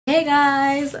Hey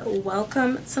guys,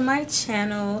 welcome to my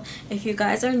channel. If you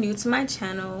guys are new to my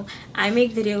channel, I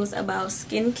make videos about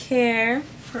skincare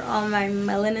for all my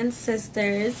melanin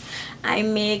sisters. I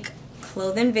make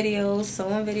clothing videos,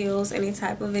 sewing videos, any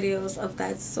type of videos of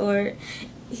that sort.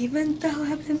 Even though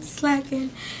I've been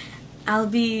slacking, I'll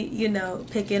be,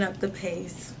 picking up the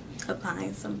pace,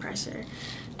 applying some pressure.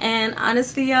 And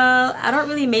honestly, y'all, I don't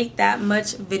really make that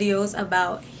much videos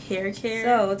about hair care.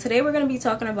 So today we're going to be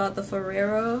talking about the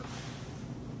Foreo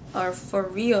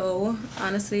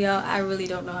honestly, y'all, I really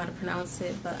don't know how to pronounce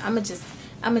it, but I'ma just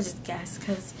guess,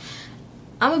 because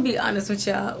I'm gonna be honest with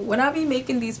y'all. When I be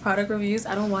making these product reviews,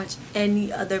 I don't watch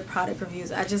any other product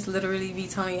reviews. I just literally be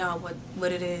telling y'all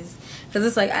what it is, because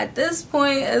it's like at this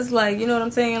point it's like, you know what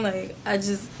I'm saying, like I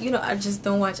just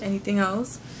don't watch anything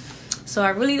else. So I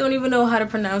really don't even know how to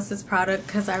pronounce this product,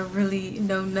 because I really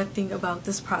know nothing about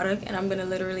this product, and I'm gonna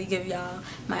literally give y'all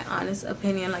my honest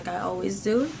opinion like I always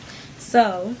do.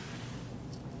 So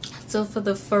for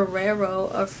the Foreo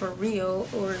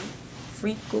or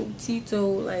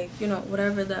Fricotito, like,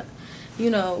 whatever the,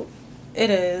 it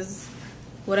is,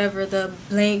 whatever the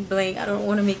blank, I don't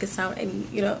want to make it sound any,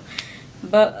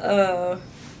 but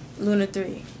Luna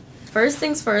 3. First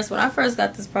things first, when I first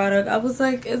got this product, I was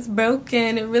like, it's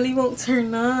broken, it really won't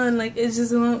turn on, like it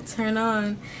just won't turn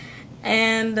on.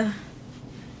 And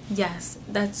yes,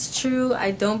 that's true.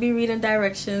 I don't be reading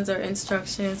directions or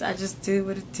instructions. I just do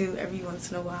what it do every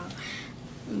once in a while,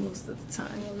 most of the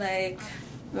time. Like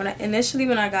when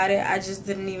I got it, I just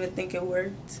didn't even think it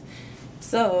worked.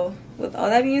 So with all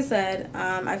that being said,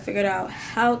 I figured out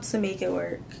how to make it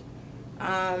work.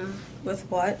 With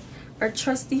what? Our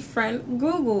trusty friend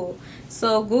Google.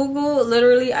 So Google,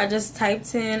 literally, I just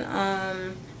typed in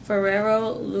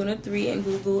Foreo Luna 3 in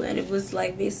Google, and it was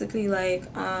like basically like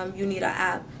you need an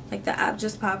app. Like the app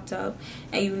just popped up,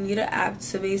 and you need an app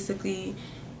to basically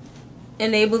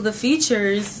enable the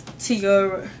features to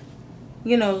your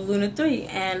Luna 3.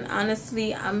 And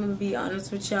honestly, I'm gonna be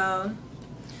honest with y'all,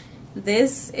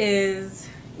 this is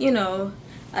an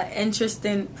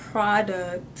interesting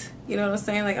product. You know what I'm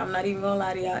saying? Like, I'm not even gonna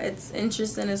lie to y'all, it's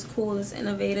interesting, it's cool, it's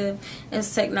innovative,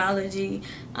 it's technology.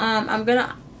 I'm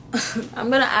gonna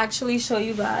actually show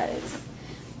you guys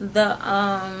the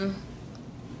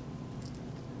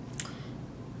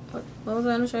what was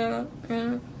I gonna show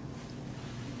you?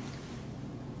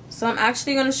 So I'm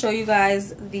actually gonna show you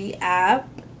guys the app.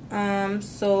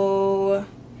 So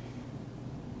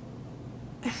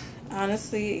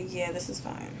honestly, yeah, this is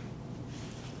fine.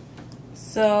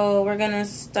 So we're gonna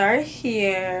start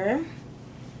here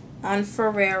on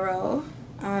Foreo,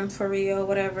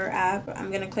 whatever app.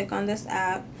 I'm gonna click on this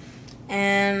app,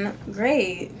 and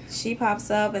great, she pops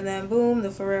up, and then boom, the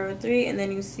Foreo 3, and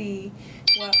then you see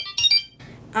what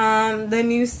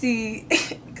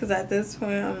because at this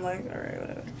point I'm like, all right,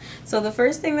 whatever. So the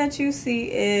first thing that you see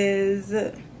is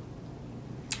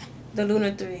the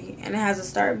Luna 3, and it has a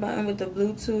start button with the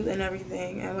Bluetooth and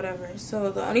everything and whatever.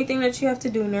 So the only thing that you have to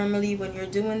do normally when you're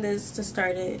doing this to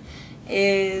start it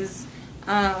is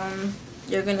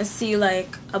you're gonna see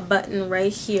like a button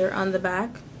right here on the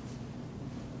back.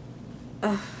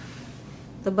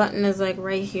 The button is like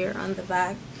right here on the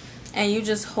back, and you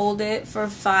just hold it for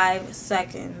 5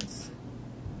 seconds.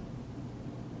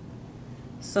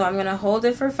 So I'm gonna hold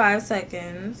it for 5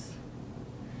 seconds,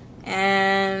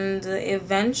 and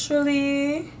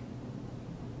eventually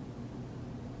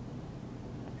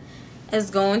it's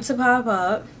going to pop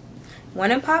up.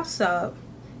 When it pops up,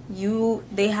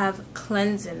 they have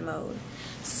cleansing mode.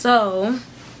 So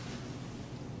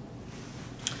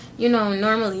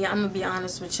normally, I'm gonna be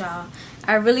honest with y'all,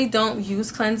 I really don't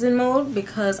use cleansing mode,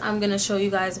 because I'm gonna show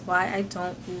you guys why I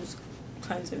don't use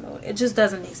cleansing mode. It just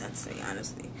doesn't make sense to me,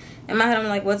 honestly. In my head, I'm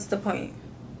like, what's the point?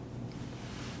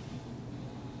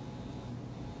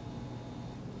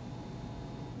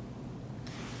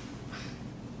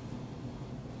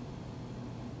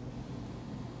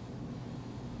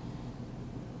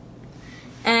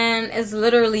 And it's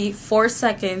literally 4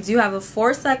 seconds. You have a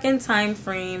 4-second time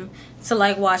frame to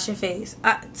like wash your face.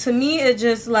 To me, it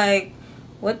just like,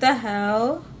 what the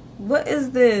hell? What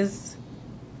is this?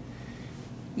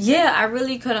 Yeah, I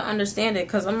really couldn't understand it,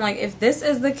 because I'm like, if this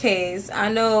is the case, I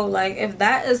know, like, if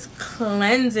that is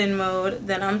cleansing mode,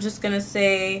 then I'm just gonna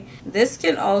say this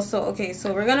can also, okay,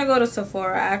 so we're gonna go to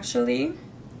Sephora actually.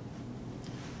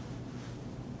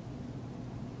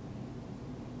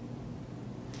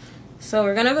 So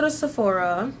we're gonna go to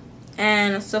Sephora,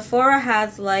 and Sephora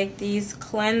has like these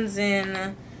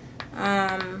cleansing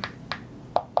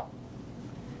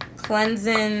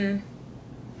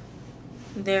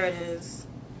there it is.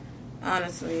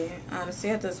 Honestly,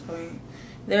 at this point,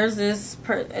 there's this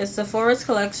it's Sephora's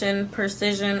Collection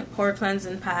Precision Pore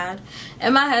Cleansing Pad.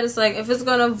 In my head, it's like, if it's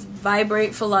gonna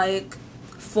vibrate for like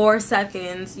 4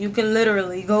 seconds, you can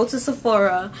literally go to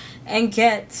Sephora and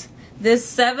get this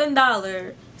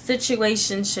 $7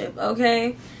 situationship,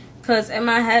 okay? Because in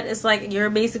my head, it's like you're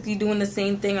basically doing the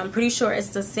same thing. I'm pretty sure it's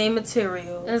the same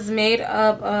material. It's made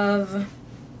up of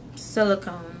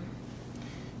silicone.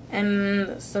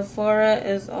 And Sephora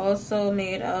is also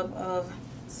made up of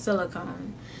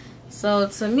silicone. So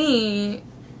to me,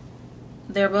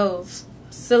 they're both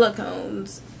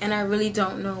silicones. And I really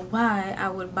don't know why I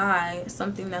would buy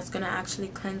something that's going to actually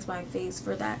cleanse my face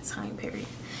for that time period.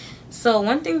 So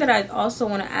one thing that I also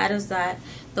want to add is that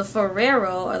the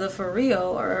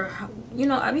Foreo or you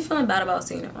know, I be feeling bad about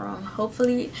saying it wrong.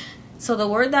 Hopefully, so the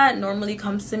word that normally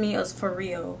comes to me is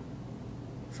Foreo,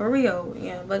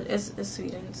 yeah, but it's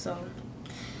Sweden.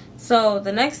 So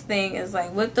the next thing is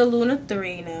like with the Luna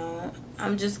 3 now,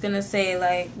 I'm just gonna say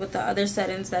like with the other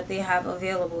settings that they have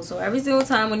available. So every single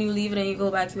time when you leave it and you go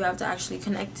back, you have to actually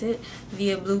connect it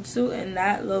via Bluetooth, and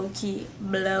that low-key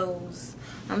blows.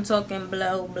 I'm talking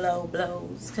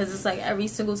blows, because it's like every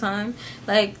single time,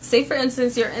 like say for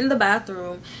instance you're in the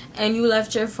bathroom and you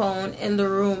left your phone in the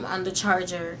room on the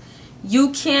charger,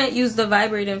 you can't use the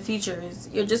vibrating features.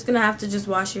 You're just gonna have to just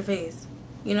wash your face,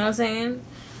 you know what I'm saying?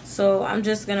 So I'm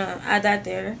just gonna add that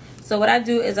there. So what I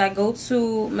do is I go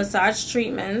to massage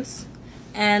treatments,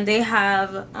 and they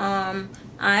have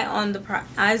Eyes on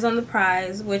the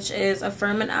Prize, which is a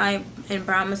firm and eye and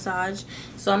brow massage.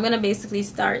 So I'm gonna basically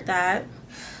start that,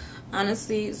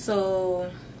 honestly. So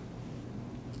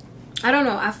I don't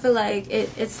know, I feel like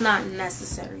it's not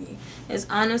necessary. It's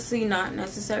honestly not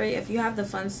necessary. If you have the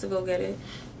funds to go get it,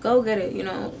 you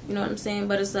know what I'm saying?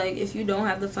 But it's like, if you don't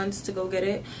have the funds to go get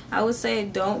it, I would say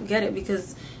don't get it,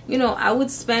 because you know, I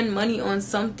would spend money on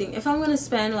something. If I'm gonna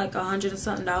spend like $100 and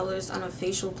something on a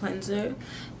facial cleanser,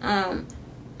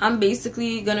 I'm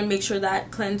basically gonna make sure that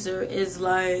cleanser is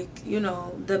like, you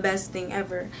know, the best thing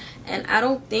ever. And I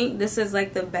don't think this is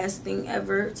like the best thing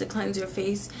ever to cleanse your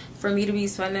face for me to be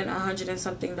spending $100 and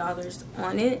something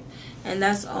on it. And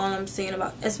that's all I'm saying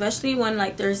about, especially when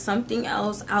like there's something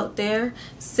else out there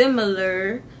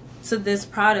similar to this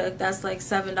product that's like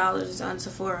 $7 on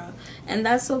Sephora, and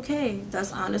that's okay.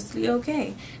 That's honestly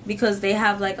okay, because they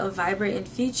have like a vibrating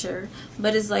feature,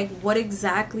 but it's like, what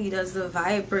exactly does the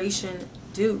vibration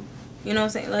do? You know what I'm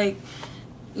saying? Like,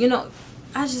 you know,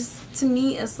 to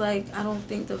me it's like, I don't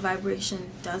think the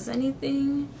vibration does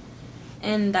anything,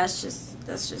 and that's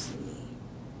just me,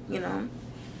 you know.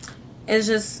 It's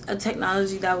just a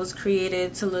technology that was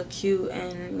created to look cute,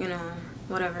 and you know,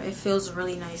 whatever. It feels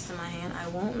really nice in my hand, I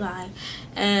won't lie.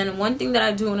 And one thing that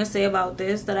I do want to say about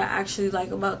this, that I actually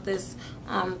like about this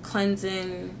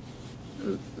cleansing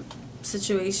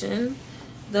situation,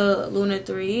 the Luna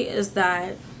 3, is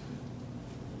that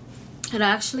it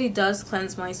actually does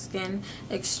cleanse my skin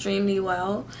extremely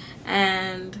well.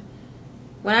 And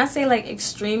when I say like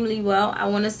extremely well, I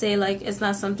want to say like it's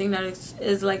not something that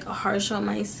is like harsh on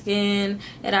my skin.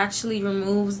 It actually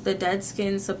removes the dead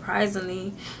skin,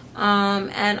 surprisingly.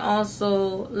 And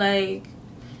also like,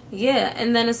 yeah,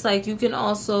 and then it's like you can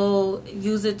also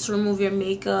use it to remove your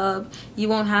makeup. You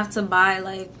won't have to buy,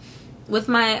 like with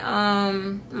my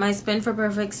my Spin for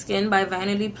Perfect Skin by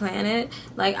Vanity Planet,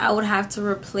 like I would have to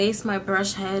replace my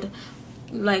brush head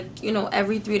like, you know,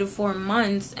 every 3 to 4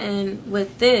 months. And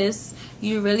with this,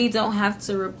 you really don't have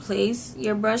to replace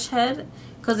your brush head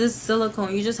because it's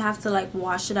silicone. You just have to like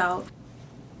wash it out.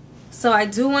 So I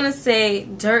do want to say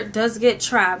dirt does get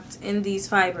trapped in these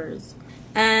fibers,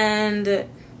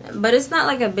 but it's not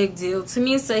like a big deal to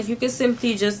me. So if you could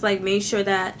simply just like make sure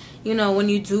that, you know, when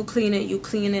you do clean it, you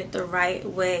clean it the right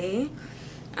way.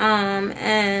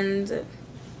 And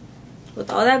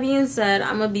with all that being said,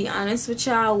 I'm gonna be honest with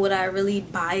y'all. Would I really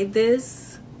buy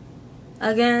this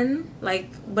again?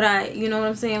 Like, would I, you know what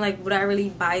I'm saying? Like, would I really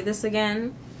buy this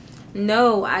again?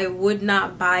 No, I would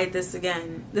not buy this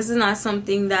again. This is not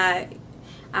something that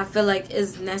I feel like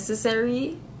is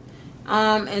necessary.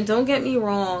 And don't get me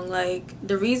wrong, like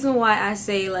the reason why I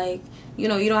say like, you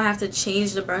know, you don't have to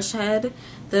change the brush head,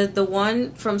 the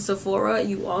one from Sephora,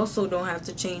 you also don't have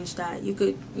to change that. You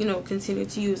could, you know, continue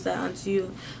to use that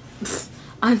until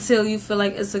you feel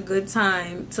like it's a good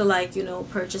time to, like, you know,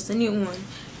 purchase a new one,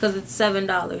 because it's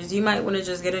 $7. You might want to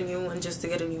just get a new one just to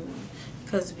get a new one,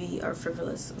 because we are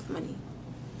frivolous with money.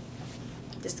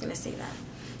 Just gonna say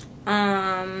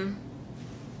that.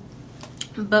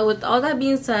 But with all that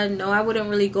being said, no, I wouldn't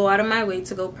really go out of my way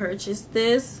to go purchase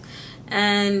this.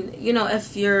 And, you know,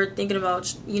 if you're thinking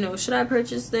about, you know, should I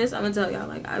purchase this, I'm gonna tell y'all,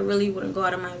 like, I really wouldn't go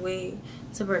out of my way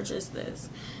to purchase this.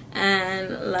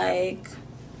 And like,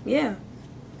 yeah,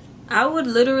 I would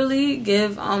literally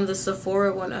give the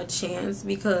Sephora one a chance,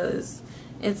 because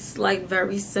it's like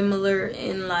very similar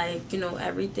in like, you know,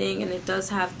 everything, and it does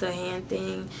have the hand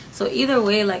thing. So either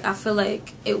way, like, I feel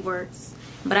like it works.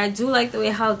 But I do like the way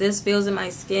how this feels in my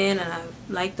skin, and I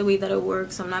like the way that it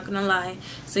works, I'm not gonna lie.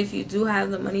 So if you do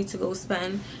have the money to go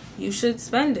spend, you should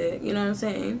spend it, you know what I'm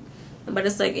saying? But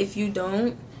it's like, if you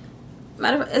don't,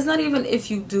 it's not even if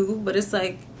you do, but it's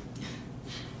like,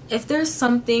 if there's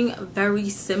something very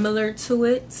similar to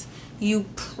it, you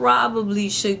probably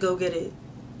should go get it.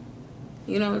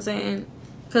 You know what I'm saying?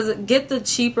 Because get the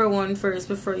cheaper one first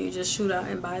before you just shoot out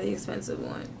and buy the expensive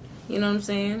one. You know what I'm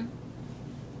saying?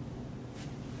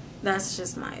 That's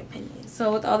just my opinion.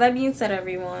 So with all that being said,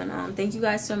 everyone, thank you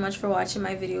guys so much for watching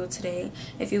my video today.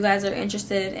 If you guys are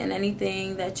interested in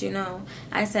anything that, you know,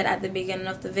 I said at the beginning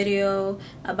of the video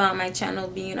about my channel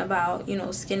being about, you know,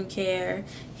 skincare,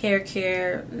 hair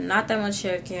care, not that much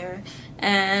hair care,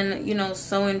 and, you know,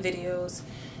 sewing videos,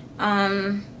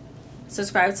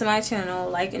 subscribe to my channel,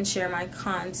 like and share my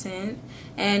content,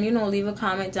 and, you know, leave a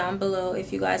comment down below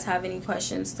if you guys have any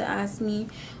questions to ask me,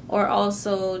 or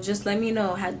also just let me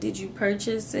know, did you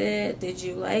purchase it, did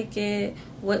you like it,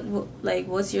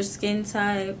 what's your skin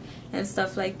type and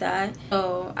stuff like that.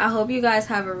 So I hope you guys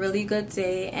have a really good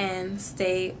day and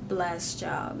stay blessed,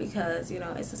 y'all, because, you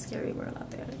know, it's a scary world out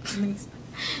there.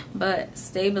 But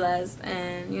stay blessed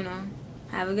and, you know,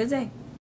 have a good day.